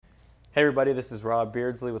Hey everybody, this is Rob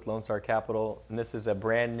Beardsley with Lone Star Capital, and this is a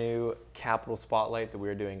brand new Capital Spotlight that we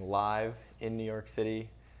are doing live in New York City.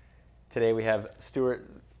 Today we have Stuart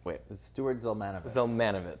Zelmanovitz.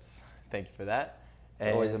 Zelmanovitz. Thank you for that. It's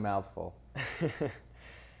always a mouthful.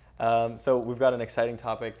 So we've got an exciting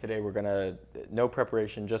topic today. We're gonna, no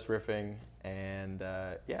preparation, just riffing, and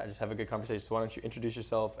just have a good conversation. So why don't you introduce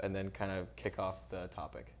yourself and then kind of kick off the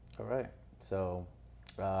topic. All right. So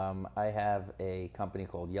I have a company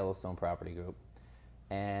called Yellowstone Property Group,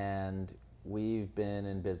 and we've been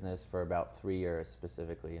in business for about 3 years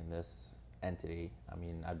specifically in this entity. I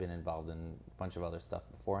mean, I've been involved in a bunch of other stuff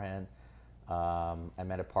beforehand. I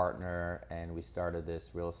met a partner, and we started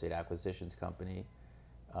this real estate acquisitions company.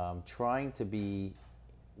 We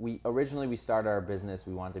started our business,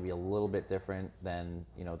 we wanted to be a little bit different than,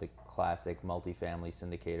 the classic multifamily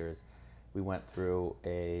syndicators. We went through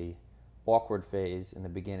a awkward phase in the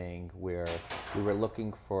beginning where we were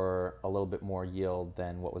looking for a little bit more yield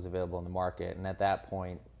than what was available in the market. And at that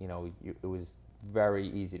point, it was very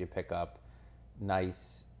easy to pick up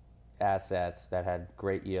nice assets that had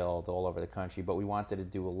great yield all over the country, but we wanted to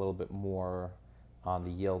do a little bit more on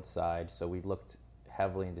the yield side. So we looked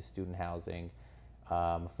heavily into student housing,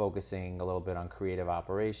 focusing a little bit on creative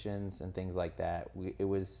operations and things like that. It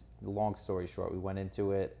was, long story short, we went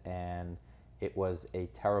into it and it was a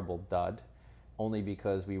terrible dud, only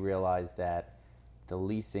because we realized that the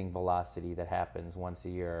leasing velocity that happens once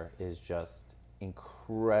a year is just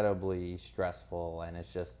incredibly stressful, and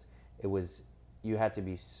you had to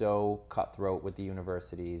be so cutthroat with the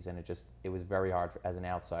universities, and it was very hard as an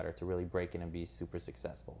outsider to really break in and be super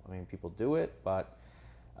successful. I mean, people do it, but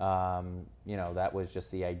that was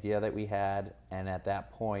just the idea that we had. And at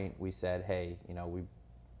that point, we said, hey,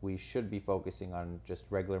 we should be focusing on just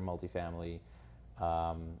regular multifamily.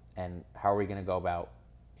 And how are we going to go about,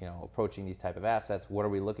 approaching these type of assets? What are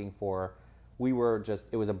we looking for? It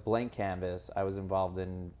was a blank canvas. I was involved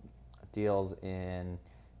in deals in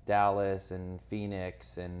Dallas and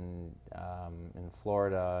Phoenix and in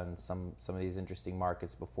Florida and some of these interesting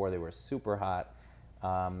markets before they were super hot.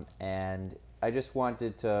 And I just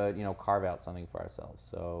wanted to, carve out something for ourselves.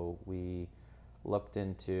 So we looked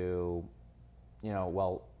into,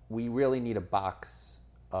 we really need a box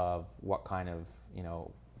of what kind of,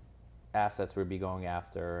 assets we'd be going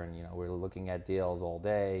after. And, we were looking at deals all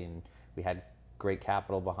day, and we had great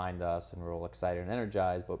capital behind us, and we were all excited and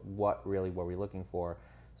energized, but what really were we looking for?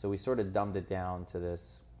 So we sort of dumbed it down to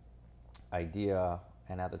this idea,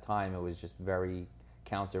 and at the time it was just very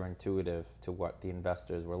counterintuitive to what the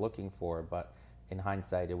investors were looking for. But in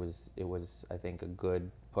hindsight, it was I think a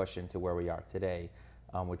good push into where we are today,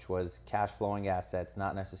 which was cash flowing assets,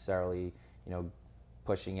 not necessarily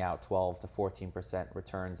pushing out 12 to 14%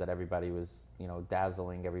 returns that everybody was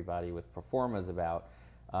dazzling everybody with pro formas about.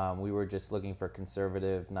 We were just looking for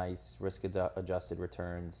conservative, nice risk adjusted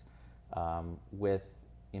returns with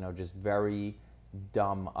just very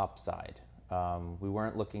dumb upside. We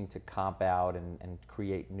weren't looking to comp out and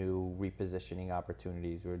create new repositioning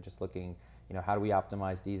opportunities. We were just looking, how do we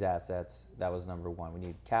optimize these assets? That was number one. We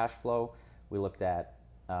needed cash flow. We looked at,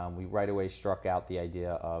 we right away struck out the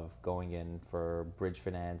idea of going in for bridge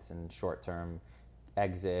finance and short-term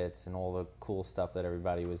exits and all the cool stuff that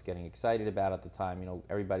everybody was getting excited about at the time. It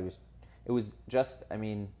was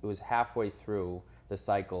halfway through the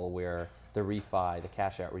cycle where the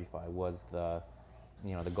cash out refi was the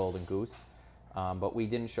golden goose. But we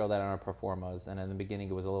didn't show that on our pro formas, and in the beginning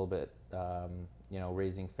it was a little bit,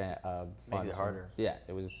 raising funds. Made it harder. Yeah,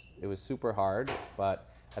 it was super hard, but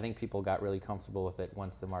I think people got really comfortable with it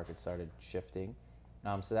once the market started shifting.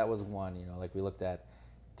 So that was one. We looked at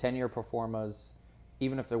 10-year pro formas,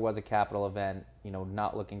 even if there was a capital event,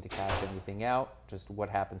 not looking to cash anything out, just what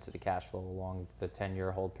happens to the cash flow along the 10-year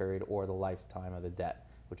hold period or the lifetime of the debt,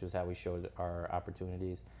 which was how we showed our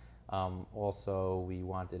opportunities. Also, we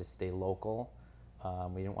wanted to stay local.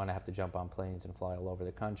 We didn't want to have to jump on planes and fly all over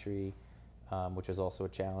the country, which was also a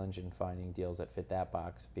challenge in finding deals that fit that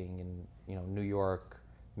box, being in New York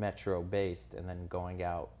metro based, and then going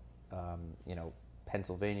out.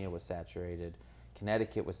 Pennsylvania was saturated,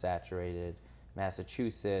 Connecticut was saturated,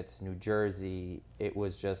 Massachusetts, New Jersey. It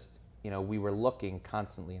was just, we were looking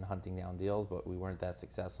constantly and hunting down deals, but we weren't that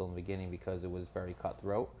successful in the beginning because it was very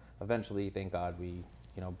cutthroat. Eventually, thank God, we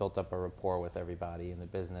built up a rapport with everybody in the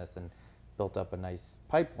business and built up a nice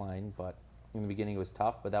pipeline. But in the beginning, it was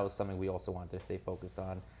tough. But that was something we also wanted to stay focused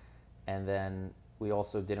on. And then we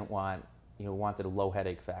also didn't wanted a low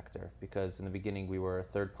headache factor, because in the beginning we were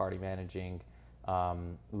third party managing.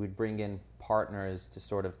 We would bring in partners to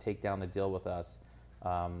sort of take down the deal with us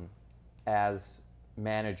as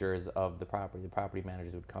managers of the property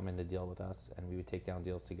managers would come in to deal with us, and we would take down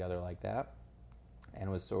deals together like that. And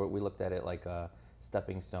it was so we looked at it like a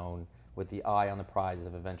stepping stone with the eye on the prize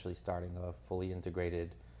of eventually starting a fully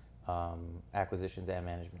integrated acquisitions and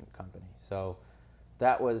management company. So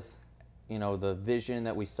that was, the vision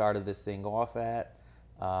that we started this thing off at.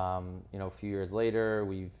 A few years later,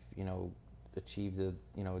 we've, achieved a,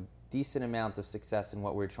 decent amount of success in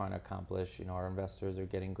what we're trying to accomplish. Our investors are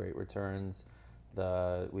getting great returns.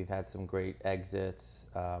 We've had some great exits,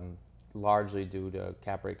 largely due to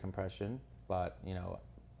cap rate compression. But,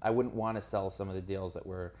 I wouldn't want to sell some of the deals that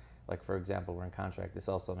were, like, for example, we're in contract to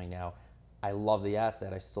sell something now. I love the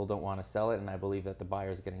asset. I still don't want to sell it, and I believe that the buyer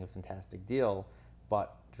is getting a fantastic deal.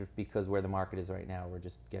 But because where the market is right now, we're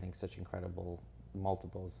just getting such incredible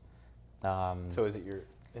multiples. So is it your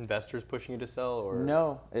investors pushing you to sell, or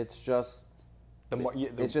no? It's just the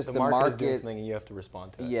market is doing something and you have to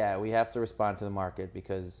respond to it. Yeah, we have to respond to the market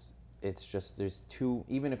because it's just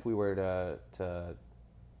even if we were to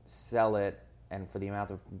sell it, and for the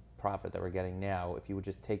amount of profit that we're getting now, if you would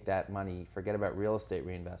just take that money, forget about real estate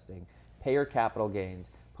reinvesting, pay your capital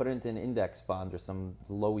gains, put it into an index fund or some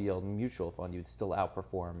low yield mutual fund, you'd still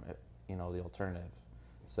outperform, the alternative.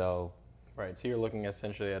 So. Right. So you're looking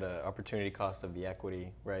essentially at an opportunity cost of the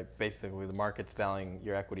equity, right? Basically, the market's valuing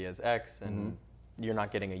your equity as X, and you're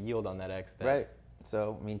not getting a yield on that X. Right.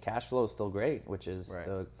 So, cash flow is still great, which is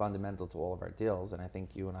the fundamental to all of our deals, and I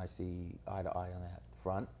think you and I see eye to eye on that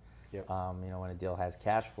front. Yep. When a deal has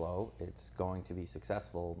cash flow, it's going to be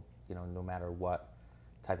successful, no matter what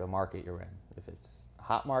type of market you're in. If it's a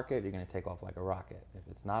hot market, you're going to take off like a rocket. If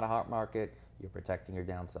it's not a hot market, you're protecting your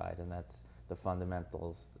downside, and that's the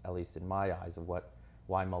fundamentals, at least in my eyes, of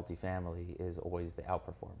why multifamily is always the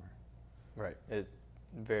outperformer. Right.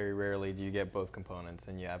 Very rarely do you get both components,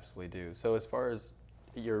 and you absolutely do. So as far as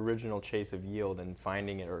your original chase of yield and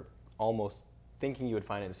finding it, or almost thinking you would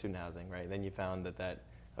find it in student housing, right? Then you found that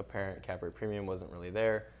apparent cap rate premium wasn't really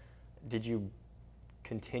there. Did you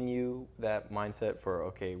continue that mindset for,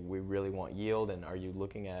 okay, we really want yield, and are you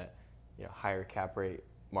looking at higher cap rate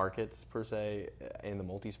markets per se in the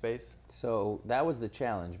multi-space? So that was the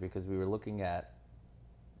challenge, because we were looking at,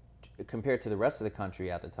 compared to the rest of the country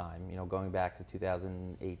at the time, going back to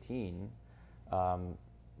 2018,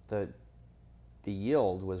 the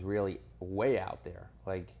yield was really way out there,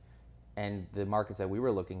 and the markets that we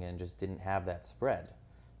were looking in just didn't have that spread.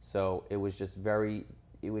 So it was just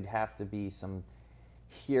it would have to be some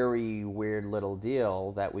hairy, weird little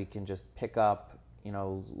deal that we can just pick up,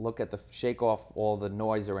 look at shake off all the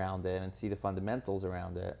noise around it and see the fundamentals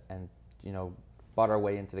around it, and, butt our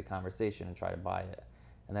way into the conversation and try to buy it.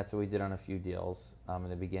 And that's what we did on a few deals in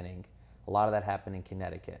the beginning. A lot of that happened in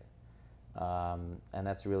Connecticut. And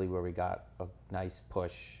that's really where we got a nice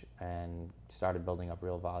push and started building up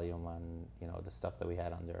real volume on, the stuff that we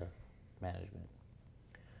had under management.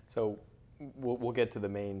 So we'll get to the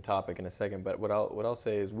main topic in a second, but what I'll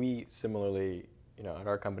say is we similarly, at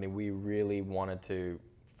our company, we really wanted to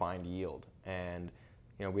find yield, and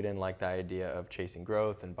we didn't like the idea of chasing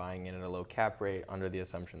growth and buying in at a low cap rate under the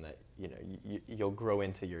assumption that you'll grow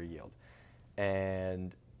into your yield,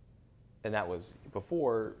 and that was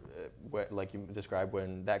before, like you described,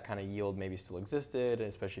 when that kind of yield maybe still existed,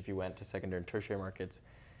 especially if you went to secondary and tertiary markets.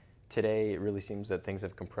 Today, it really seems that things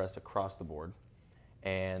have compressed across the board.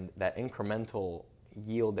 And that incremental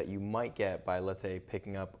yield that you might get by, let's say,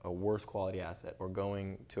 picking up a worse quality asset or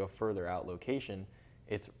going to a further out location,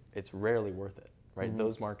 it's rarely worth it, right? Mm-hmm.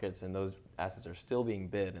 Those markets and those assets are still being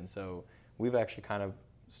bid, and so we've actually kind of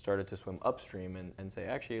started to swim upstream and say,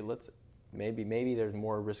 actually, maybe there's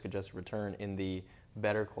more risk-adjusted return in the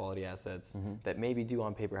better quality assets that maybe do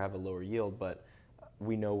on paper have a lower yield, but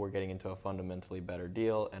we know we're getting into a fundamentally better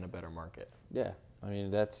deal and a better market. Yeah.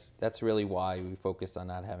 That's really why we focused on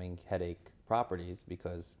not having headache properties,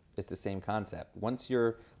 because it's the same concept. Once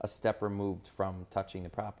you're a step removed from touching the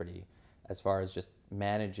property, as far as just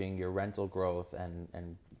managing your rental growth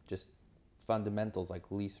and just fundamentals like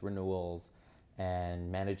lease renewals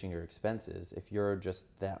and managing your expenses, if you're just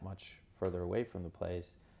that much further away from the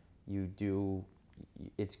place,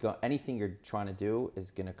 anything you're trying to do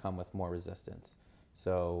is going to come with more resistance.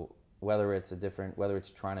 So whether it's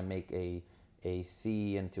trying to make a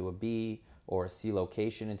C into a B, or a C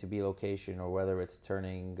location into B location, or whether it's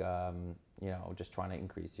turning, just trying to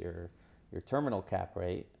increase your terminal cap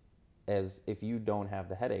rate, as if you don't have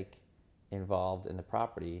the headache involved in the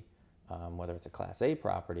property, whether it's a Class A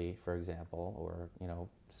property, for example, or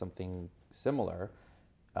something similar,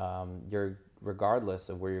 you're, regardless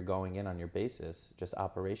of where you're going in on your basis, just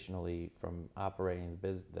operationally from operating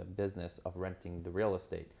the business of renting the real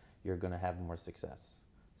estate, you're going to have more success.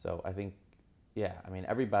 So I think, yeah, I mean,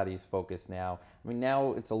 everybody's focused now. I mean,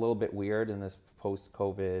 now it's a little bit weird in this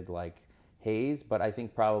post-COVID like haze, but I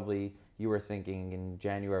think probably you were thinking in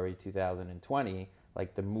January 2020,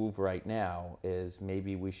 like the move right now is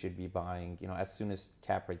maybe we should be buying, as soon as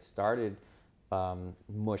cap rates started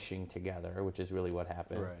mushing together, which is really what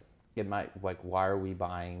happened. Right. It might, like, why are we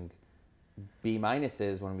buying B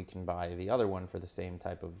minuses when we can buy the other one for the same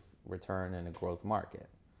type of return in a growth market?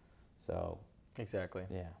 So Exactly.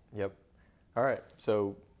 yeah. Yep. All right.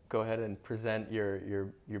 So go ahead and present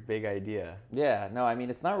your big idea. Yeah, no, I mean,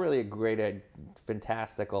 it's not really a great,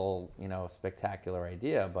 fantastical, spectacular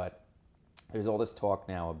idea, but there's all this talk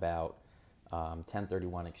now about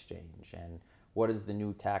 1031 exchange and what is the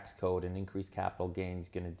new tax code and increased capital gains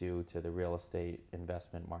going to do to the real estate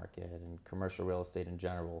investment market and commercial real estate in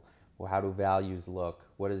general? Well, how do values look?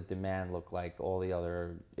 What does demand look like? All the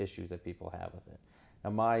other issues that people have with it.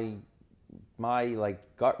 Now, my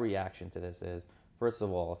like gut reaction to this is, first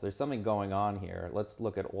of all, if there's something going on here, let's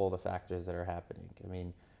look at all the factors that are happening. I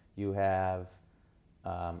mean, you have,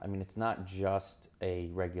 it's not just a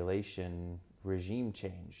regulation regime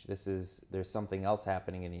change. There's something else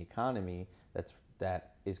happening in the economy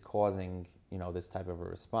that is causing, this type of a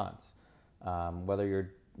response. Whether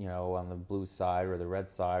you're, on the blue side or the red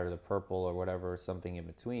side or the purple or whatever, something in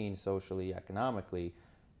between, socially, economically,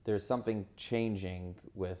 there's something changing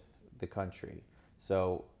with the country.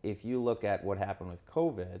 So if you look at what happened with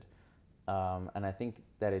COVID, and I think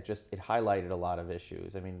that it highlighted a lot of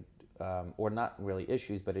issues. I mean, or not really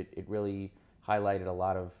issues, but it really highlighted a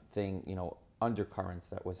lot of undercurrents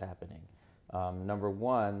that was happening. Number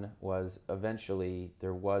one was eventually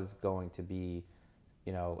there was going to be,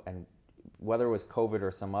 and whether it was COVID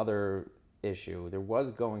or some other issue, there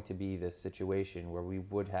was going to be this situation where we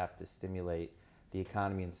would have to stimulate the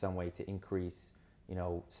economy in some way to increase,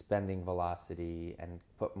 spending velocity and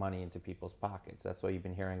put money into people's pockets. That's why you've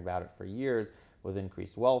been hearing about it for years with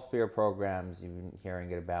increased welfare programs. You've been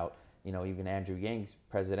hearing it about, even Andrew Yang's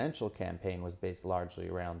presidential campaign was based largely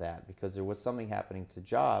around that because there was something happening to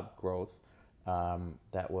job growth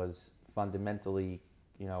that was fundamentally,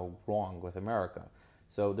 wrong with America.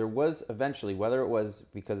 So there was eventually, whether it was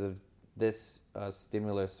because of this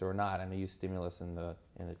stimulus or not, and I use stimulus in the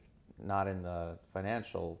not in the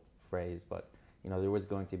financial phrase, but there was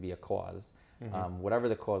going to be a cause. Mm-hmm. Whatever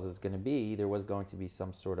the cause was going to be, there was going to be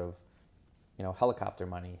some sort of helicopter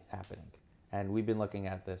money happening. And we've been looking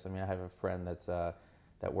at this. I mean, I have a friend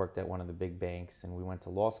that worked at one of the big banks, and we went to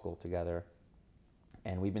law school together.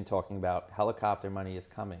 And we've been talking about helicopter money is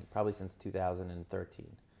coming, probably since 2013.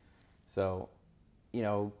 So,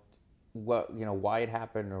 why it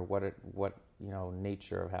happened or what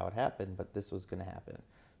nature of how it happened, but this was going to happen.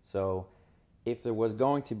 So, if there was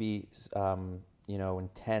going to be,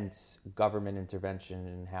 intense government intervention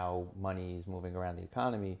in how money is moving around the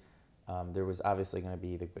economy, there was obviously going to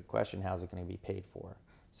be the big question: how's it going to be paid for?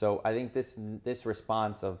 So, I think this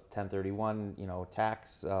response of 1031,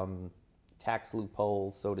 tax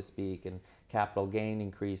loopholes, so to speak, and capital gain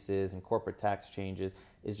increases and corporate tax changes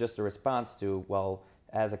is just a response to, well,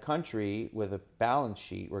 as a country with a balance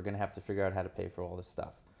sheet, we're going to have to figure out how to pay for all this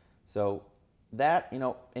stuff. So that,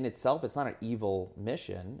 in itself, it's not an evil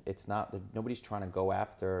mission. It's not that nobody's trying to go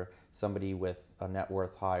after somebody with a net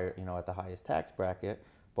worth higher, at the highest tax bracket.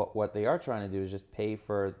 But what they are trying to do is just pay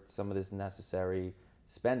for some of this necessary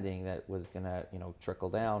spending that was going to, trickle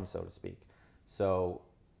down, so to speak. So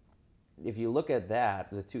if you look at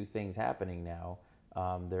that, the two things happening now,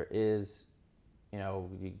 there is,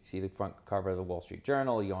 you see the front cover of the Wall Street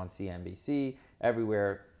Journal, you on CNBC,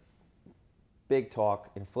 everywhere, big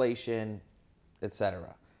talk, inflation,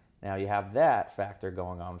 etc. Now you have that factor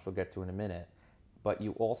going on, which we'll get to in a minute, but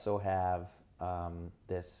you also have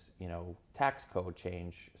this, tax code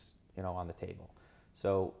change, on the table.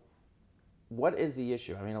 So what is the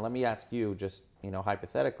issue? I mean, let me ask you just,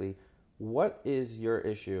 hypothetically, what is your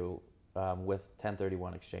issue with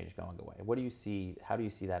 1031 exchange going away? What do you see? How do you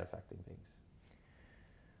see that affecting things?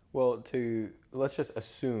 Well, let's just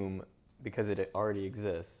assume, because it already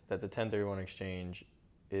exists, that the 1031 exchange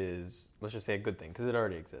is, let's just say, a good thing, because it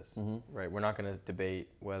already exists, mm-hmm. right? We're not going to debate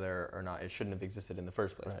whether or not it shouldn't have existed in the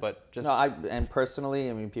first place. Right. But just and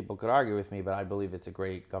personally, people could argue with me, but I believe it's a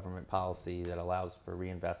great government policy that allows for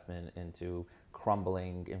reinvestment into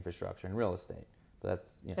crumbling infrastructure and real estate. But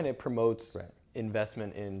that's and it promotes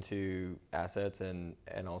investment into assets, and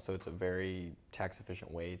also it's a very tax efficient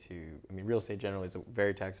way to. Real estate generally is a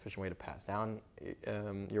very tax efficient way to pass down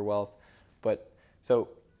your wealth, but so.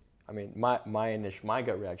 My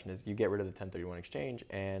gut reaction is you get rid of the 1031 exchange,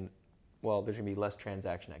 and well, there's going to be less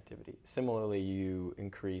transaction activity. Similarly, you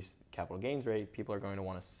increase capital gains rate, people are going to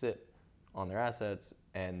want to sit on their assets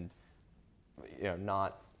and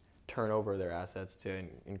not turn over their assets to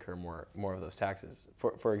incur more of those taxes.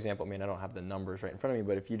 For example, I mean, I don't have the numbers right in front of me,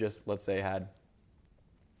 but if you just, let's just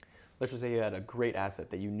say you had a great asset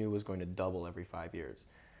that you knew was going to double every 5 years.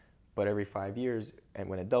 But every 5 years, and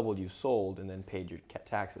when it doubled, you sold and then paid your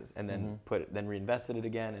taxes, and then then reinvested it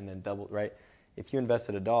again, and then doubled, right? If you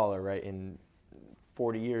invested $1, right, in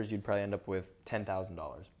 40 years, you'd probably end up with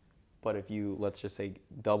 $10,000. But if you, let's just say,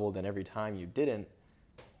 doubled, and every time you didn't,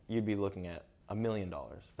 you'd be looking at $1 million.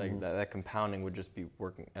 Like that compounding would just be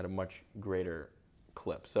working at a much greater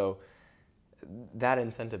clip. So that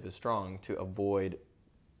incentive is strong to avoid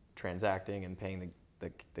transacting and paying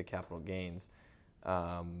the capital gains.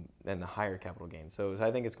 And the higher capital gains. So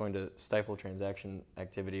I think it's going to stifle transaction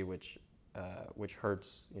activity, which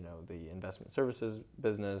hurts the investment services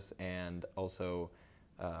business, and also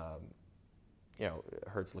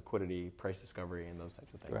hurts liquidity, price discovery, and those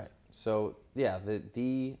types of things. Right. So yeah,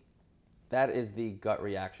 that is the gut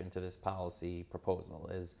reaction to this policy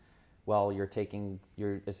proposal is, well, you're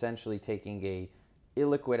essentially taking a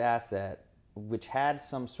illiquid asset which had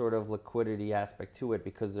some sort of liquidity aspect to it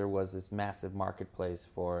because there was this massive marketplace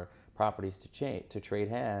for properties to trade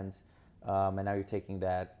hands, and now you're taking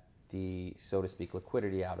the so to speak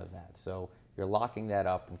liquidity out of that. So you're locking that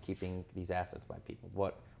up and keeping these assets by people.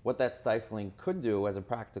 What that stifling could do as a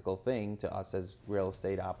practical thing to us as real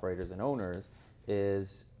estate operators and owners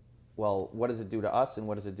is, well, what does it do to us and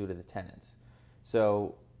what does it do to the tenants?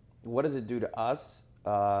 So what does it do to us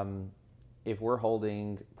if we're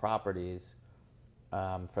holding properties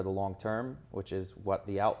for the long term, which is what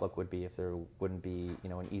the outlook would be if there wouldn't be,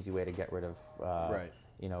 an easy way to get rid of,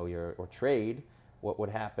 or trade. What would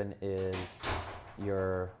happen is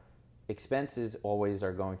your expenses always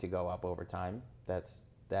are going to go up over time.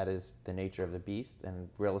 That is the nature of the beast. And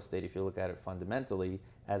real estate, if you look at it fundamentally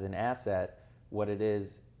as an asset, what it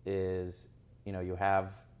is you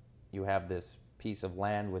have this piece of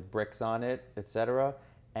land with bricks on it, etc.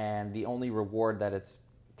 And the only reward that it's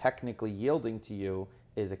technically yielding to you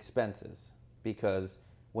is expenses, because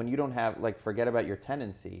when you don't have, forget about your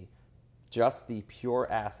tenancy, just the pure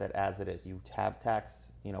asset as it is, you have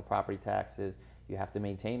property taxes, you have to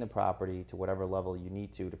maintain the property to whatever level you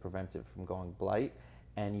need to prevent it from going blight,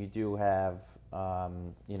 and you do have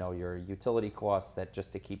your utility costs that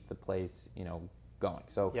just to keep the place going.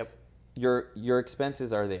 So yep. Your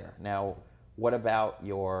expenses are there. Now, what about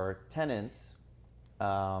your tenants?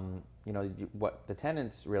 What the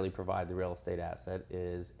tenants really provide the real estate asset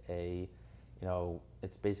is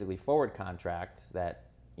it's basically forward contracts that,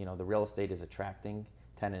 the real estate is attracting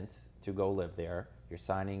tenants to go live there. You're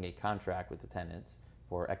signing a contract with the tenants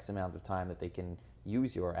for X amount of time that they can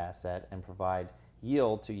use your asset and provide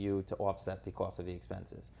yield to you to offset the cost of the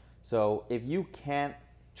expenses. So if you can't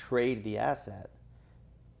trade the asset,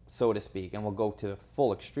 so to speak, and we'll go to the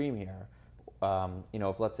full extreme here,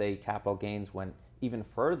 if let's say capital gains went even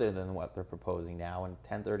further than what they're proposing now, and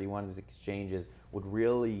 1031 exchanges would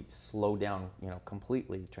really slow down,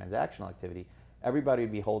 completely transactional activity, everybody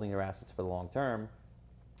would be holding their assets for the long term.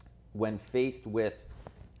 When faced with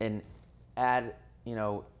an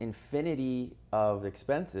infinity of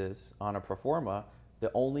expenses on a pro forma,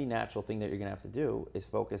 the only natural thing that you're going to have to do is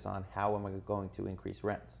focus on how am I going to increase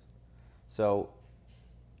rents. So,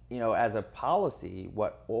 as a policy,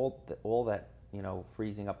 what all that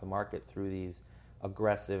freezing up the market through these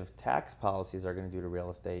aggressive tax policies are going to do to real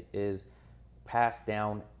estate is pass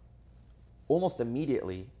down almost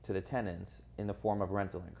immediately to the tenants in the form of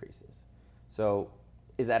rental increases. So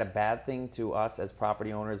is that a bad thing to us as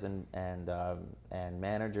property owners and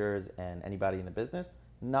managers and anybody in the business?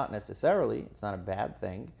 Not necessarily. It's not a bad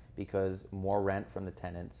thing, because more rent from the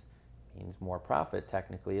tenants means more profit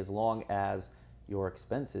technically, as long as your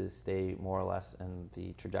expenses stay more or less in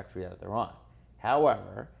the trajectory that they're on.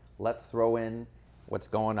 However, let's throw in what's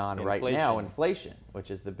going on right now, inflation,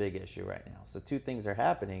 which is the big issue right now. So two things are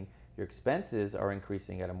happening. Your expenses are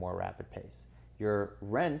increasing at a more rapid pace. Your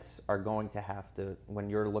rents are going to have to, when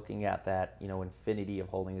you're looking at that, infinity of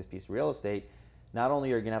holding this piece of real estate, not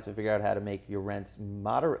only are you going to have to figure out how to make your rents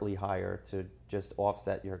moderately higher to just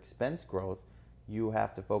offset your expense growth, you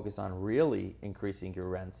have to focus on really increasing your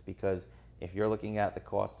rents, because if you're looking at the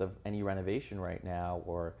cost of any renovation right now,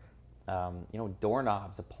 or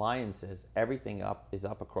doorknobs, appliances, everything is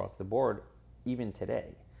up across the board, even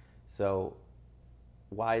today. So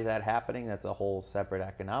why is that happening? That's a whole separate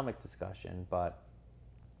economic discussion, but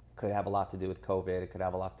could have a lot to do with COVID. It could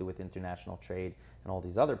have a lot to do with international trade and all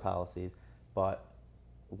these other policies. But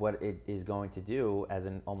what it is going to do as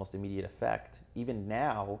an almost immediate effect, even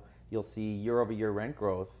now, you'll see year-over-year rent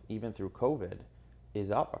growth, even through COVID,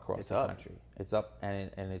 is up across the country. It's up, and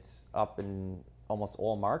it's up in almost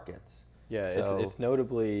all markets. Yeah, So, it's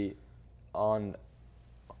notably on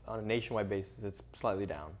a nationwide basis, it's slightly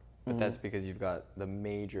down. But that's because you've got the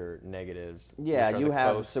major negatives. yeah, which are you the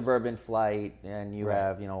have coast. suburban flight, and you Right.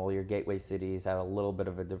 have all your gateway cities have a little bit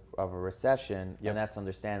of a recession, Yep. and that's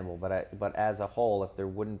understandable. But as a whole, if there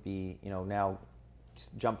wouldn't be, now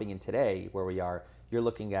jumping in today where we are, you're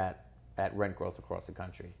looking at rent growth across the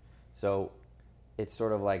country. So it's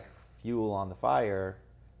sort of like fuel on the fire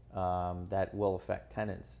that will affect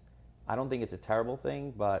tenants. I don't think it's a terrible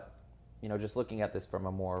thing, but just looking at this from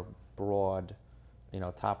a more broad,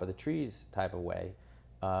 top of the trees type of way,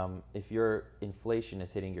 if your inflation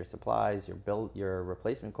is hitting your supplies, your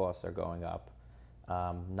replacement costs are going up,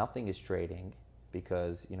 nothing is trading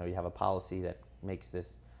because you have a policy that makes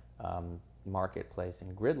this marketplace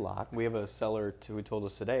in gridlock. We have a seller who told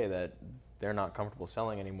us today that they're not comfortable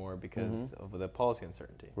selling anymore because of the policy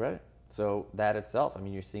uncertainty. Right. So that itself,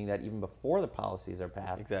 you're seeing that even before the policies are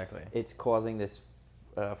passed. Exactly. It's causing this,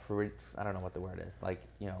 I don't know what the word is,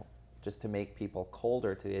 just to make people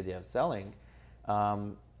colder to the idea of selling.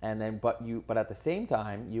 But at the same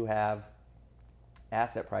time, you have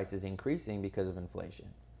asset prices increasing because of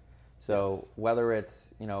inflation. So Yes. whether it's,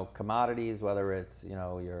 commodities, whether it's,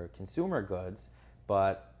 your consumer goods,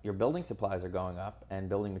 but your building supplies are going up and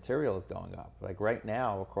building material is going up. Like right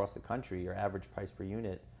now across the country, your average price per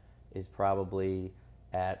unit is probably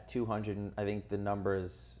at 200, I think the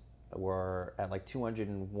numbers were at like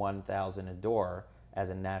 201,000 a door as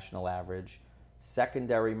a national average.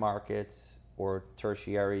 Secondary markets or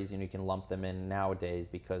tertiaries, you can lump them in nowadays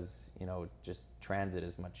because, just transit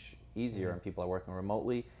is much easier and people are working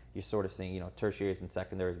remotely. You're sort of seeing, tertiaries and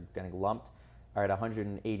secondaries getting lumped are at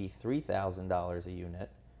 $183,000 a unit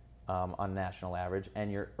on national average. And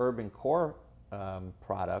your urban core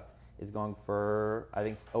product is going for, I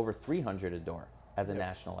think, over 300 a door as a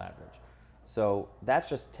national average. So that's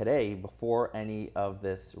just today before any of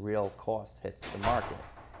this real cost hits the market.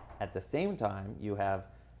 At the same time, you have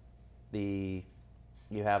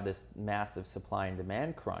this massive supply and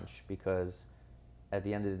demand crunch because at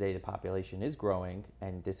the end of the day, the population is growing,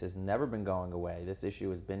 and this has never been going away. This issue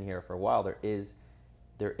has been here for a while. There is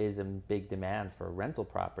a big demand for rental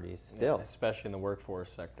properties still. Yeah, especially in the workforce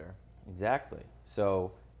sector. Exactly.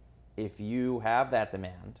 So if you have that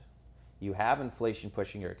demand, you have inflation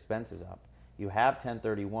pushing your expenses up, you have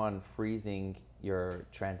 1031 freezing your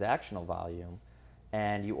transactional volume,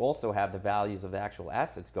 and you also have the values of the actual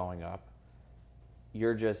assets going up,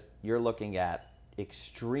 you're looking at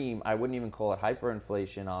extreme, I wouldn't even call it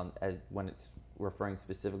hyperinflation when it's referring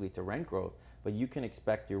specifically to rent growth, but you can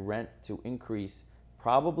expect your rent to increase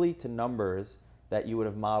probably to numbers that you would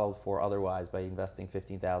have modeled for otherwise by investing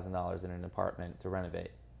 $15,000 in an apartment to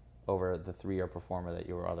renovate over the 3-year pro forma that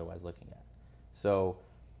you were otherwise looking at. So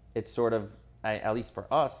it's sort of, at least for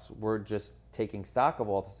us, we're just taking stock of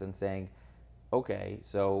all this and saying, okay,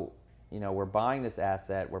 so we're buying this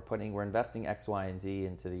asset, we're investing X, Y, and Z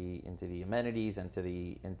into the amenities, into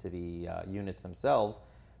the units themselves,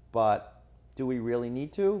 but do we really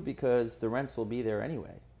need to? Because the rents will be there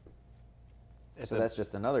anyway. So that's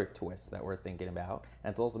just another twist that we're thinking about.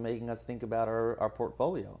 And it's also making us think about our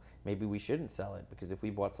portfolio. Maybe we shouldn't sell it, because if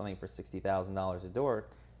we bought something for $60,000 a door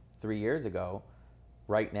 3 years ago,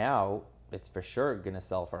 right now it's for sure going to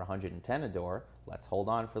sell for $110 a door. Let's hold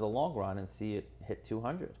on for the long run and see it hit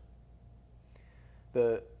 $200.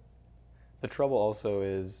 The trouble also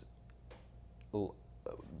is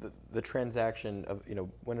the transaction of,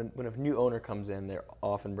 when a new owner comes in, they're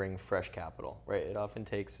often bringing fresh capital, right? It often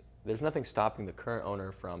takes, there's nothing stopping the current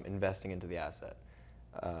owner from investing into the asset.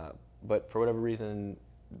 But for whatever reason,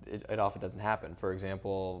 it often doesn't happen. For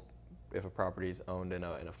example, if a property is owned in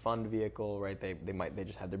a fund vehicle, right, they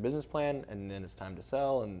just had their business plan, and then it's time to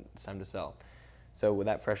sell, and it's time to sell. So with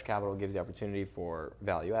that fresh capital, gives the opportunity for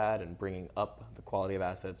value add and bringing up the quality of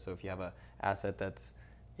assets. So if you have an asset that's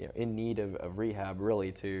in need of rehab,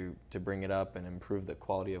 really to bring it up and improve the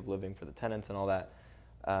quality of living for the tenants and all that,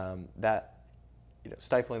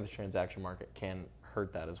 stifling the transaction market can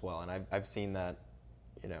hurt that as well. And I've seen that,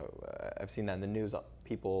 I've seen that in the news.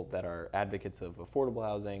 People that are advocates of affordable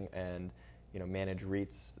housing and manage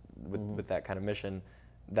REITs with that kind of mission,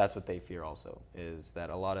 that's what they fear also, is that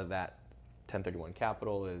a lot of that 1031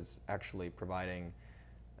 capital is actually providing,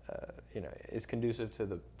 is conducive to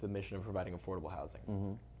the mission of providing affordable housing.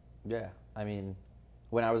 Mm-hmm. Yeah,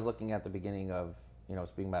 when I was looking at the beginning of,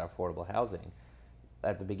 speaking about affordable housing,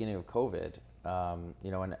 at the beginning of COVID,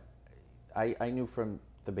 and I knew from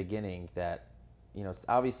the beginning that,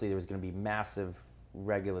 obviously there was going to be massive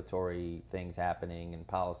regulatory things happening and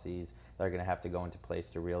policies that are going to have to go into place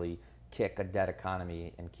to really kick a dead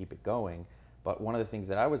economy and keep it going. But one of the things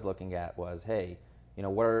that I was looking at was, hey,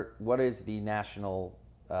 what is the national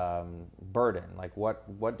burden? Like,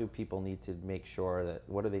 what do people need to make sure that,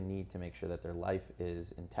 what do they need to make sure that their life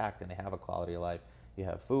is intact and they have a quality of life? You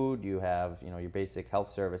have food, you have, your basic health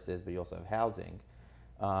services, but you also have housing.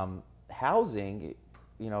 Housing,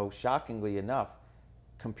 shockingly enough,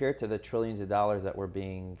 compared to the trillions of dollars that were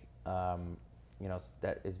being,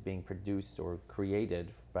 that is being produced or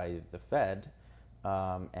created by the Fed,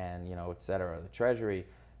 and, et cetera, the Treasury,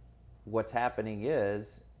 what's happening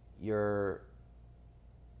is you're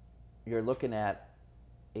looking at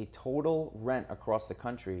a total rent across the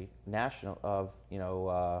country, national, of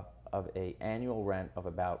a annual rent of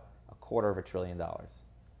about $250 billion.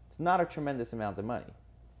 It's not a tremendous amount of money.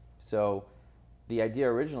 So the idea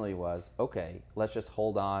originally was, okay, let's just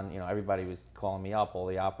hold on. Everybody was calling me up, all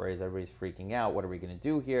the operators, everybody's freaking out. What are we going to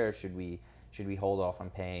do here? Should we hold off on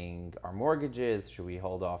paying our mortgages? Should we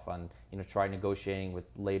hold off on, try negotiating with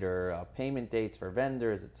later payment dates for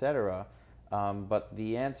vendors, et cetera? But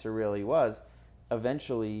the answer really was,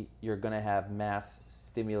 eventually you're going to have mass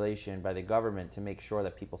stimulation by the government to make sure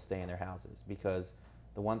that people stay in their houses, because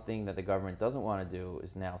the one thing that the government doesn't want to do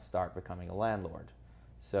is now start becoming a landlord.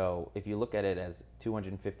 So if you look at it as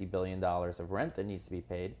 $250 billion of rent that needs to be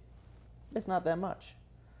paid, it's not that much.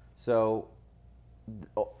 So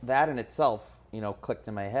that in itself, clicked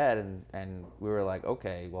in my head, and we were like,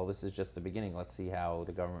 okay, well, this is just the beginning. Let's see how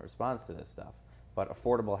the government responds to this stuff. But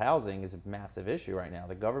affordable housing is a massive issue right now.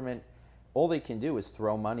 The government, all they can do is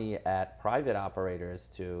throw money at private operators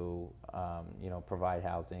to, provide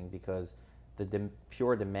housing, because the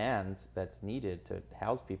pure demand that's needed to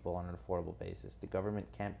house people on an affordable basis, the government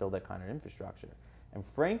can't build that kind of infrastructure. And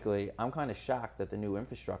frankly, I'm kind of shocked that the new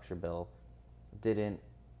infrastructure bill didn't,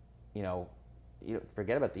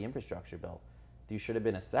 forget about the infrastructure bill. There should have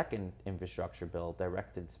been a second infrastructure bill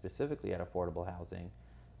directed specifically at affordable housing.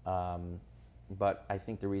 But I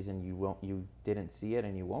think the reason you didn't see it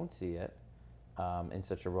and you won't see it in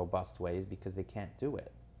such a robust way is because they can't do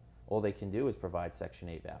it. All they can do is provide Section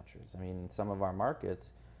 8 vouchers. I mean, in some of our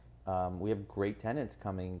markets, we have great tenants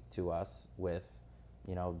coming to us with,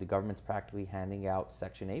 the government's practically handing out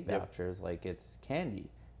Section 8 vouchers like it's candy.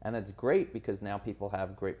 And that's great, because now people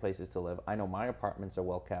have great places to live. I know my apartments are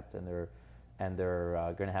well kept, and they're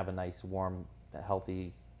going to have a nice, warm,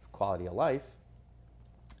 healthy quality of life.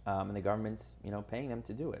 And the government's, paying them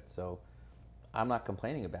to do it. So I'm not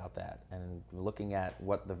complaining about that. And looking at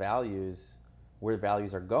what the values, where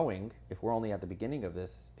values are going, if we're only at the beginning of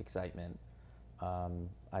this excitement,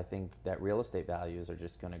 I think that real estate values are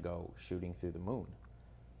just going to go shooting through the moon.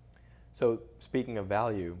 So speaking of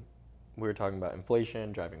value, we were talking about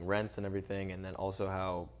inflation, driving rents and everything, and then also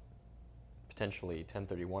how potentially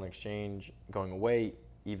 1031 exchange going away,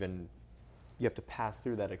 even you have to pass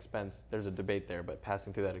through that expense. There's a debate there, but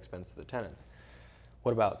passing through that expense to the tenants.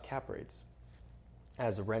 What about cap rates?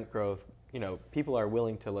 As rent growth, people are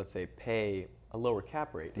willing to, let's say, pay a lower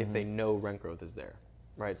cap rate if they know rent growth is there,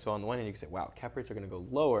 right? So on the one hand, you can say, wow, cap rates are going to go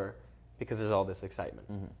lower because there's all this excitement.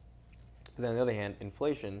 But then on the other hand,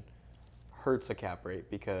 inflation hurts a cap rate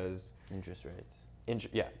because interest rates.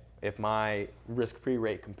 If my risk-free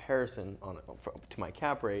rate comparison to my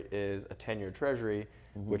cap rate is a 10-year treasury,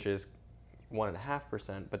 which is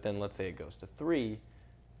 1.5%, but then let's say it goes to 3%,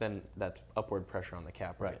 then that's upward pressure on the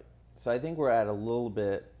cap rate. Right. So I think we're at a little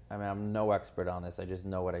bit, I'm no expert on this, I just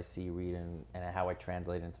know what I see, read, and how I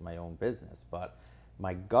translate into my own business. But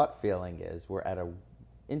my gut feeling is we're at an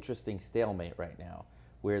interesting stalemate right now,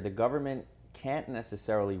 where the government can't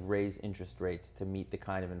necessarily raise interest rates to meet the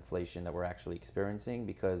kind of inflation that we're actually experiencing,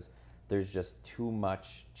 because there's just too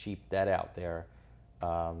much cheap debt out there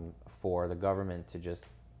for the government to just,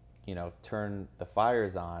 turn the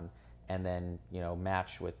fires on and then,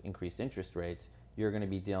 match with increased interest rates. You're going to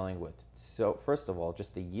be dealing with, so first of all,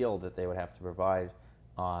 just the yield that they would have to provide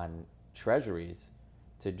on treasuries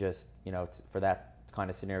to just, for that kind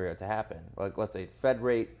of scenario to happen. Like, let's say Fed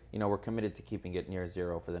rate, we're committed to keeping it near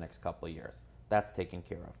zero for the next couple of years. That's taken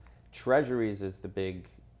care of. Treasuries is the big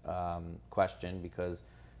question, because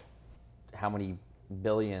how many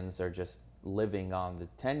billions are just living on the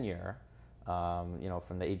 10-year,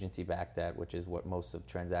 from the agency-backed debt, which is what most of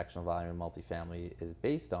transactional volume in multifamily is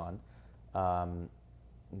based on.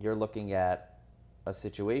 You're looking at a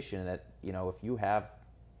situation that, if you have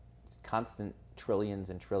constant trillions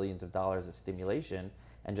and trillions of dollars of stimulation,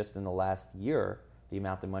 and just in the last year, the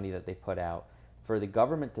amount of money that they put out, for the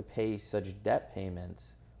government to pay such debt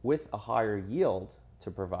payments with a higher yield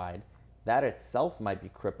to provide, that itself might be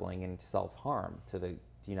crippling and self-harm to the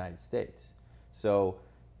United States. So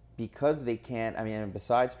because they can't, I mean, and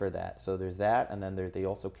besides for that, so there's that, and then they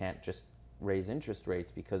also can't just raise interest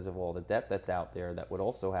rates because of all the debt that's out there that would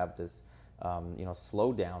also have this,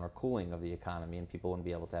 slowdown or cooling of the economy, and people wouldn't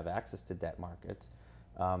be able to have access to debt markets.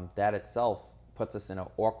 That itself puts us in an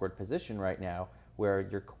awkward position right now,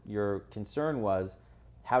 where your concern was,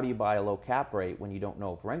 how do you buy a low cap rate when you don't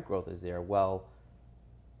know if rent growth is there? Well,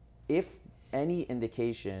 if any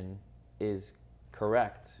indication is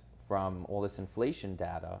correct from all this inflation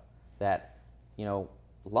data that,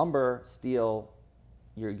 lumber, steel,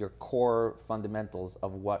 your core fundamentals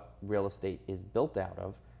of what real estate is built out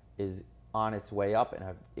of is on its way up in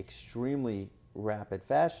an extremely rapid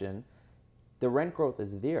fashion, the rent growth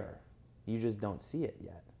is there. You just don't see it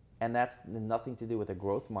yet. And that's nothing to do with a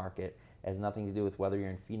growth market. It has nothing to do with whether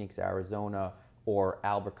you're in Phoenix, Arizona, or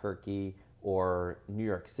Albuquerque, or New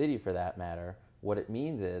York City for that matter. What it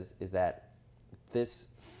means is that this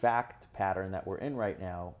fact pattern that we're in right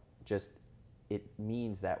now, it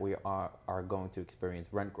means that we are going to experience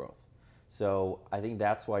rent growth. So I think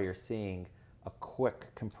that's why you're seeing a quick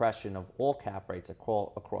compression of all cap rates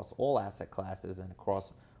across all asset classes and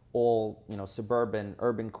across all, suburban,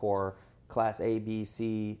 urban core, class A, B,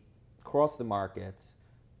 C, across the markets,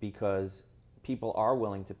 because people are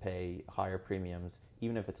willing to pay higher premiums,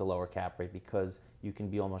 even if it's a lower cap rate, because you can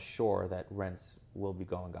be almost sure that rents will be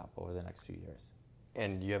going up over the next few years.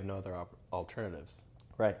 And you have no other alternatives.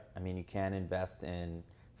 Right. I mean, you can invest in,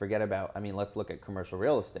 let's look at commercial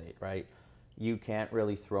real estate, right? You can't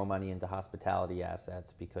really throw money into hospitality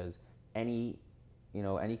assets because any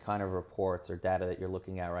kind of reports or data that you're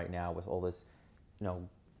looking at right now with all this,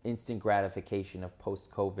 instant gratification of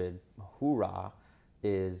post-COVID hoorah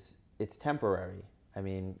it's temporary. I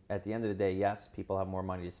mean, at the end of the day, yes, people have more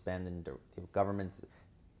money to spend, and the government's,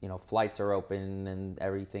 flights are open and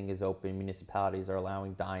everything is open. Municipalities are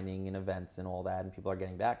allowing dining and events and all that, and people are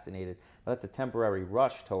getting vaccinated. But that's a temporary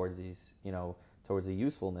rush towards these, towards the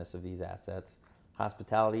usefulness of these assets.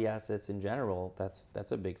 Hospitality assets in general,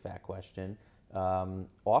 that's a big fat question.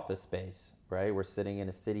 Office space, right? We're sitting in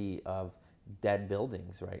a city of dead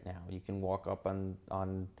buildings right now. You can walk up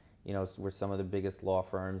on where some of the biggest law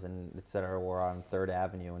firms and et cetera were on 3rd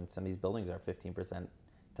Avenue, and some of these buildings are 15%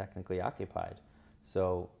 technically occupied.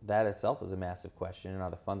 So that itself is a massive question. And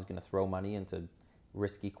are the funds going to throw money into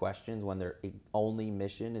risky questions when their only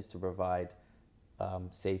mission is to provide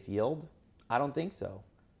safe yield? I don't think so.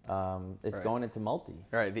 It's Right. going into multi.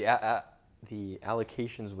 All right. The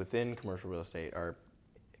allocations within commercial real estate are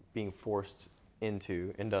being forced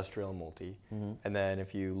into industrial and multi. Mm-hmm. And then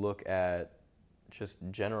if you look at just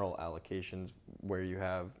general allocations where you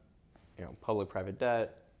have, public-private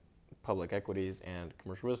debt, public equities, and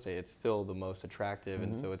commercial real estate, it's still the most attractive.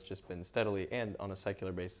 Mm-hmm. And so it's just been steadily and on a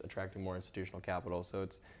secular basis attracting more institutional capital. So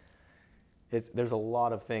there's a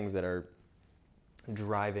lot of things that are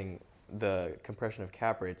driving the compression of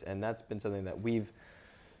cap rates, and that's been something that we've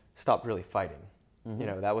stopped really fighting.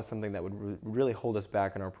 Mm-hmm. That was something that would really hold us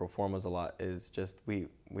back in our pro formas a lot, is just we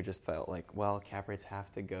just felt like, well, cap rates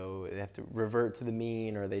they have to revert to the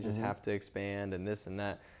mean, or they just Mm-hmm. have to expand and this and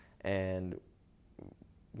that. And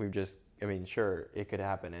we've just, sure, it could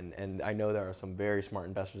happen. And I know there are some very smart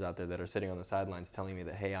investors out there that are sitting on the sidelines telling me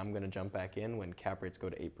that, hey, I'm going to jump back in when cap rates go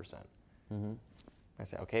to 8%. Mm-hmm. I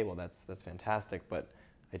say, okay, well, that's fantastic, but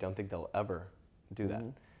I don't think they'll ever do that.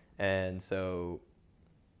 Mm-hmm. And so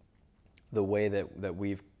the way that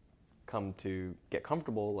we've come to get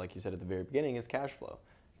comfortable, like you said at the very beginning, is cash flow.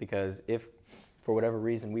 Because if, for whatever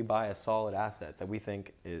reason, we buy a solid asset that we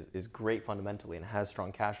think is great fundamentally and has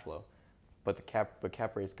strong cash flow, but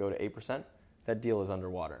cap rates go to 8%, that deal is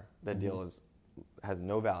underwater. That Mm-hmm. deal has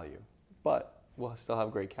no value, but we'll still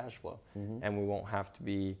have great cash flow. Mm-hmm. And we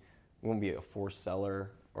won't be a forced seller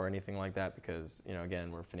or anything like that, because, again,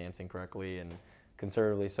 we're financing correctly and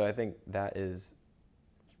conservatively. So I think that is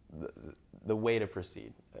the way to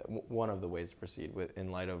proceed, one of the ways to proceed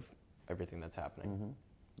in light of everything that's happening. Mm-hmm.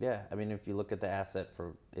 Yeah, if you look at the asset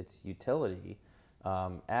for its utility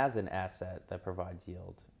as an asset that provides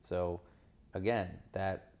yield. So again,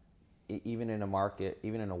 that even in a market,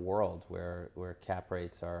 even in a world where cap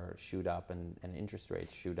rates are shoot up and interest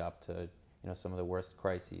rates shoot up to some of the worst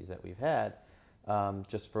crises that we've had,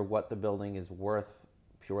 just for what the building is worth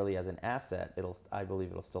purely as an asset, I believe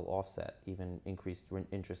it'll still offset even increased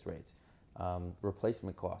interest rates.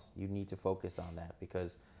 Replacement costs, you need to focus on that,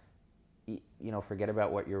 because forget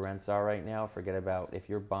about what your rents are right now. Forget about if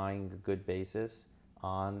you're buying a good basis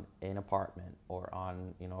on an apartment or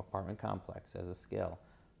on apartment complex as a scale,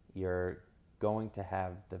 you're going to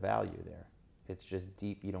have the value there. It's just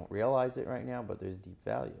deep. You don't realize it right now, but there's deep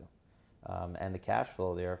value, and the cash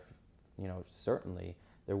flow there. Certainly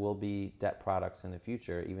there will be debt products in the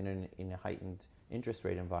future, even in a heightened interest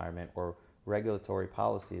rate environment, or regulatory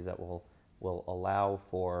policies that will allow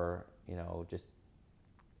for just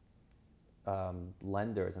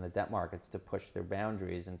lenders in the debt markets to push their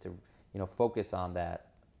boundaries and to focus on that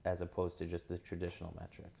as opposed to just the traditional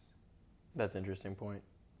metrics. That's an interesting point.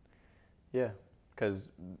 Yeah, because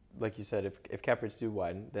like you said, if cap rates do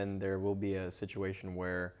widen, then there will be a situation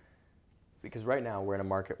where, because right now we're in a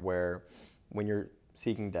market where when you're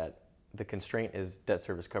seeking debt, the constraint is debt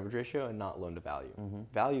service coverage ratio and not loan to value. Mm-hmm.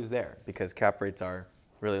 Value is there because cap rates are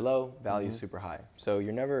really low, value is super high. So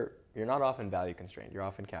you're not often value constrained, you're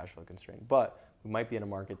often cash flow constrained. But we might be in a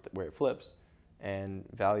market where it flips and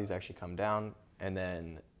values actually come down, and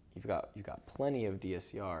then you've got plenty of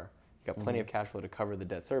DSCR, you've got plenty of cash flow to cover the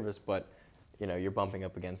debt service, but you're bumping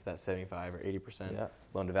up against that 75 or 80%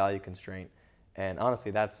 loan to value constraint. And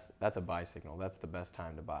honestly, that's a buy signal. That's the best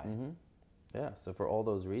time to buy. Mm-hmm. Yeah, so for all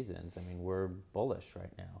those reasons, I mean, we're bullish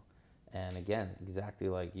right now. And again, exactly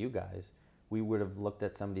like you guys, we would have looked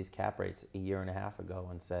at some of these cap rates a year and a half ago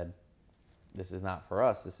and said, this is not for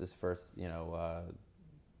us. This is for,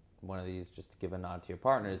 one of these, just to give a nod to your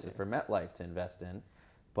partners, is for MetLife to invest in.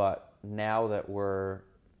 But now that we're,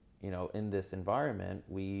 in this environment,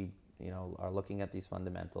 we, are looking at these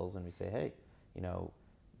fundamentals and we say, hey,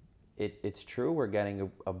 it's true we're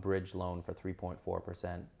getting a bridge loan for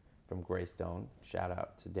 3.4% from Greystone. Shout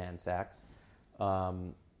out to Dan Sachs.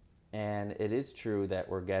 And it is true that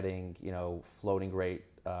we're getting, floating rate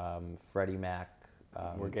Freddie Mac.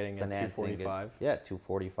 We're getting at 245. Yeah,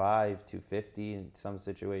 245, 250 in some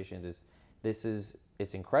situations.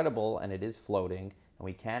 It's incredible, and it is floating, and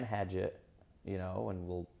we can hedge it, and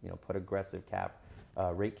we'll put aggressive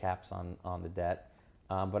rate caps on the debt.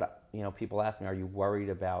 But people ask me, are you worried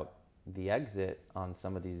about the exit on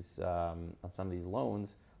some of these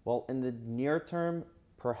loans? Well, in the near term,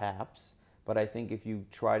 perhaps. But I think if you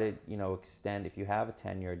try to extend, if you have a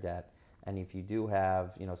 10-year debt, and if you do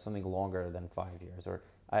have something longer than 5 years, or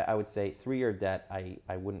I would say 3-year debt,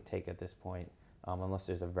 I wouldn't take at this point unless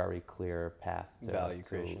there's a very clear path to value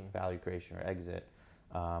creation or exit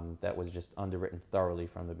that was just underwritten thoroughly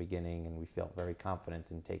from the beginning, and we felt very confident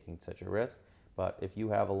in taking such a risk. But if you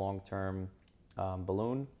have a long-term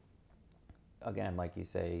balloon, again, like you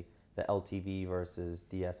say, the LTV versus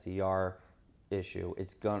DSCR issue,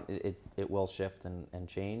 it will shift and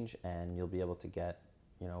change, and you'll be able to get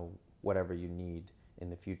whatever you need in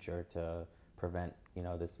the future to prevent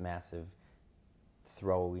this massive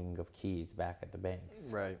throwing of keys back at the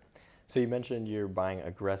banks. Right. So you mentioned you're buying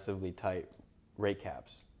aggressively tight rate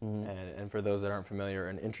caps. Mm-hmm. And for those that aren't familiar,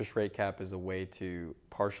 an interest rate cap is a way to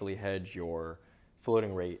partially hedge your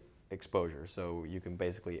floating rate exposure. So you can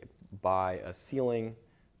basically buy a ceiling,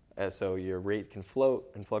 so your rate can float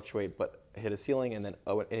and fluctuate, but hit a ceiling, and then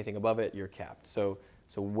anything above it, you're capped. So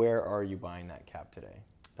where are you buying that cap today?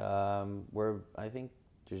 I think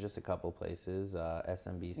there's just a couple places.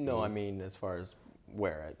 SMBC. No, I mean as far as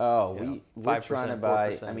where. We're trying to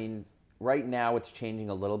buy. 4%. I mean, right now it's changing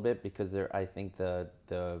a little bit because I think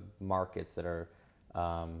the markets that are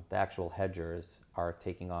the actual hedgers are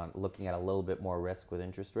looking at a little bit more risk with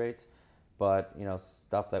interest rates. But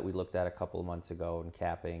stuff that we looked at a couple of months ago in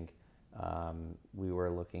capping, we were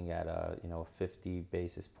looking at a 50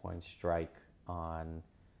 basis point strike on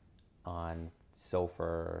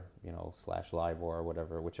SOFR, / LIBOR,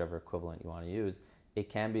 or whichever equivalent you want to use. It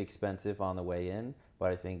can be expensive on the way in,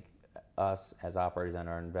 but I think us as operators and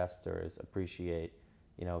our investors appreciate,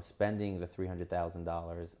 spending the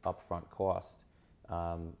 $300,000 upfront cost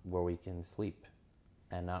where we can sleep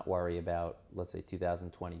and not worry about, let's say,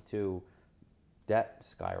 2022 debt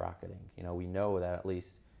skyrocketing. We know that at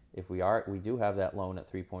least if we do have that loan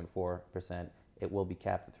at 3.4%, it will be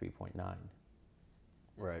capped at 3.9.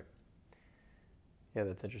 Right. Yeah,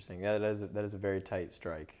 that's interesting. Yeah, that is a very tight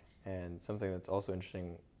strike, and something that's also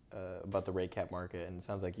interesting about the rate cap market, and it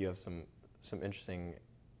sounds like you have some interesting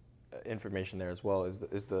information there as well, is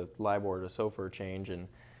the LIBOR to SOFR change, and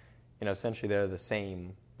essentially they're the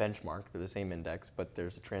same benchmark, they're the same index, but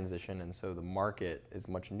there's a transition, and so the market is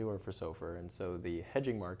much newer for SOFR, and so the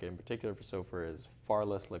hedging market in particular for SOFR is far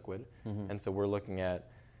less liquid, and so we're looking at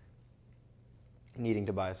needing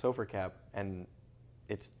to buy a SOFR cap, and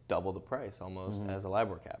it's double the price almost as a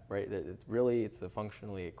LIBOR cap, right? It's the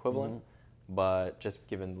functionally equivalent, but just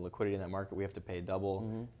given the liquidity in that market, we have to pay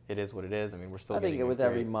double. It is what it is. I mean, we're still. I think with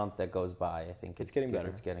every month that goes by, I think it's getting better.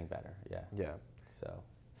 It's getting better. Yeah. Yeah.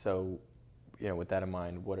 So with that in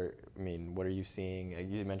mind, what are you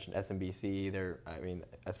seeing? You mentioned SMBC.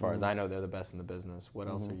 As far as I know, they're the best in the business. What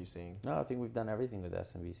else are you seeing? No, I think we've done everything with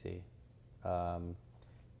SMBC.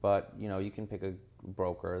 But you can pick a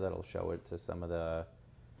broker that'll show it to some of the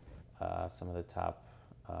top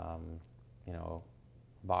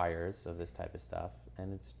buyers of this type of stuff,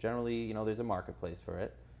 and it's generally there's a marketplace for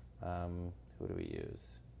it. Who do we use?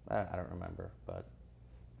 I don't remember, but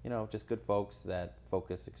just good folks that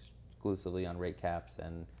focus exclusively on rate caps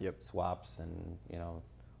and swaps and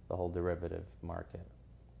the whole derivative market.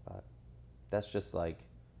 But that's just like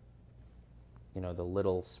the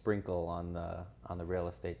little sprinkle on the real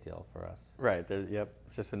estate deal for us. Right.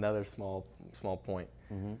 It's just another small point.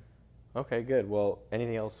 Mm-hmm. Okay, good. Well,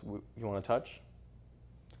 anything else you want to touch?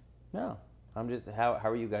 No. I'm just. How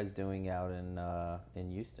are you guys doing out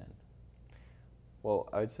in Houston? Well,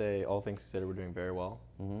 I would say all things considered, we're doing very well.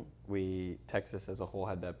 Mm-hmm. Texas as a whole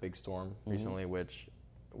had that big storm recently, which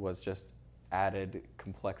was just added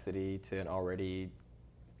complexity to an already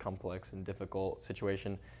complex and difficult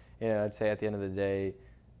situation. I'd say at the end of the day,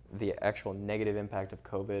 the actual negative impact of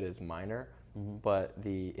COVID is minor, but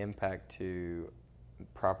the impact to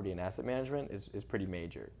property and asset management is pretty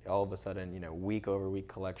major. All of a sudden, week over week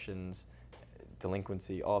collections,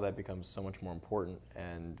 delinquency, all that becomes so much more important,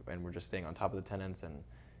 and we're just staying on top of the tenants, and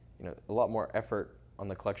a lot more effort on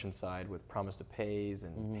the collection side with promise to pays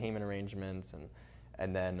and payment arrangements,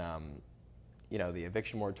 and then the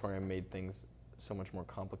eviction moratorium made things so much more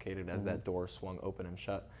complicated as that door swung open and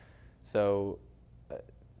shut. So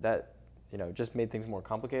that just made things more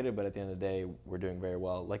complicated, but at the end of the day, we're doing very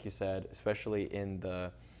well. Like you said, especially in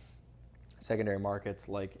the secondary markets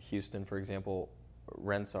like Houston, for example,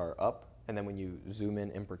 rents are up. And then when you zoom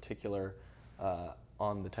in particular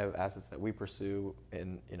on the type of assets that we pursue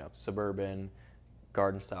in suburban,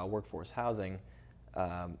 garden-style workforce housing,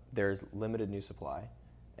 there's limited new supply,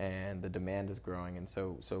 and the demand is growing, and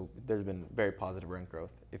so there's been very positive rent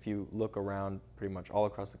growth. If you look around pretty much all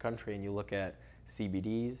across the country and you look at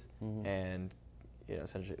CBDs and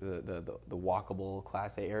essentially the walkable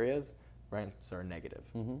Class A areas, rents are negative.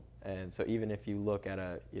 And so even if you look at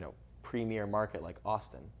a premier market like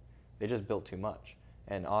Austin, they just built too much,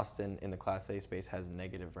 and Austin in the Class A space has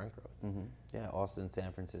negative rent growth. Yeah, Austin,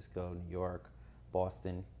 San Francisco, New York,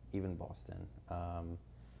 Boston, even Boston.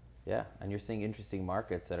 Yeah, and you're seeing interesting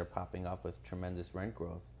markets that are popping up with tremendous rent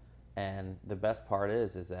growth. And the best part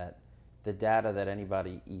is that the data that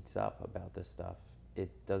anybody eats up about this stuff, it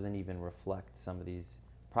doesn't even reflect some of these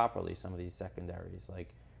secondaries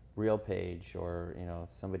like RealPage or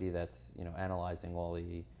somebody that's analyzing all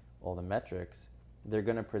the metrics. They're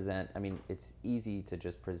going to present. I mean, it's easy to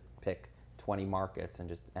just pick 20 markets and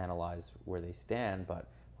just analyze where they stand, but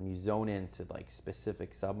when you zone into like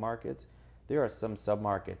specific submarkets, there are some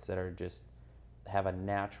submarkets that are just have a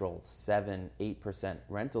natural 7-8%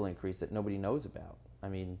 rental increase that nobody knows about. I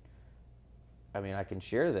mean, I can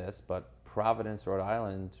share this, but Providence, Rhode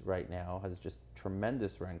Island right now has just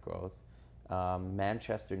tremendous rent growth.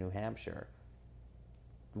 Manchester, New Hampshire,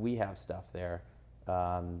 we have stuff there,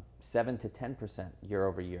 7 to 10% year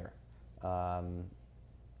over year.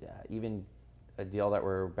 Even a deal that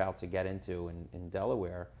we're about to get into in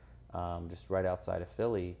Delaware, just right outside of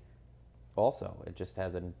Philly, also it just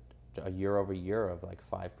has a year over year of like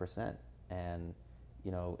 5%, and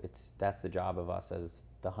that's the job of us as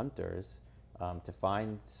the hunters, to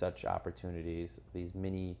find such opportunities, these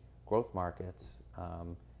mini growth markets,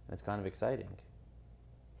 and it's kind of exciting.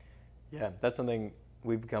 Yeah, that's something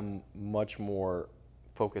we've become much more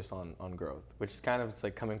focused on growth, which is kind of, it's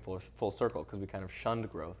like coming full circle, because we kind of shunned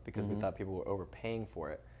growth because we thought people were overpaying for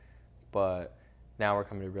it, but now we're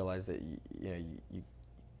coming to realize that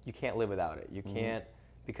you can't live without it. You can't,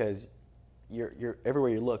 because you're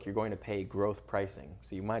everywhere you look, you're going to pay growth pricing,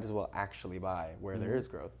 so you might as well actually buy where there is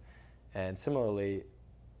growth. And similarly,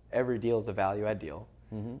 every deal is a value add deal.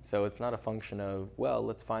 So it's not a function of, well,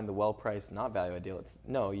 let's find the well-priced, not value add deal.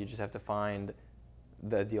 No, you just have to find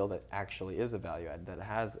the deal that actually is a value add, that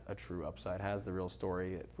has a true upside, has the real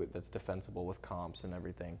story, that's defensible with comps and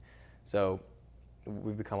everything. So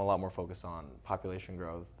we've become a lot more focused on population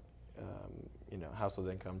growth, household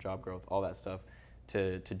income, job growth, all that stuff,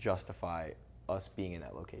 to justify us being in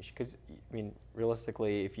that location. Because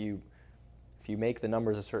realistically, if you make the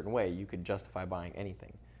numbers a certain way, you could justify buying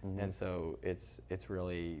anything. And so it's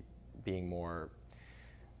really being more,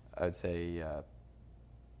 I would say,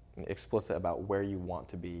 explicit about where you want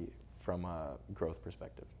to be from a growth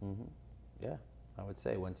perspective. Yeah, I would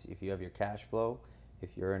say if you have your cash flow,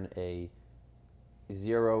 if you're in a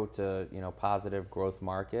 0 to positive growth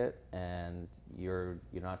market, and you're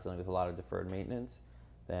not dealing with a lot of deferred maintenance,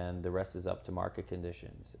 then the rest is up to market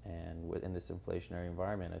conditions. And within this inflationary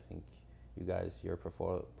environment, I think you guys, your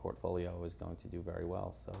portfolio is going to do very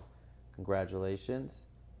well. So congratulations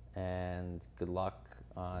and good luck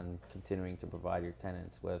on continuing to provide your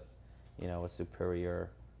tenants with, a superior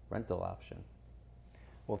rental option.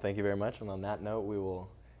 Well, thank you very much. And on that note, we will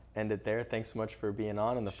end it there. Thanks so much for being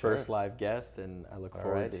on and the Sure. first live guest. And I look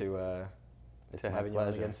forward Alrighty. to It's my having you on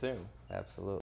pleasure. again soon. Absolutely.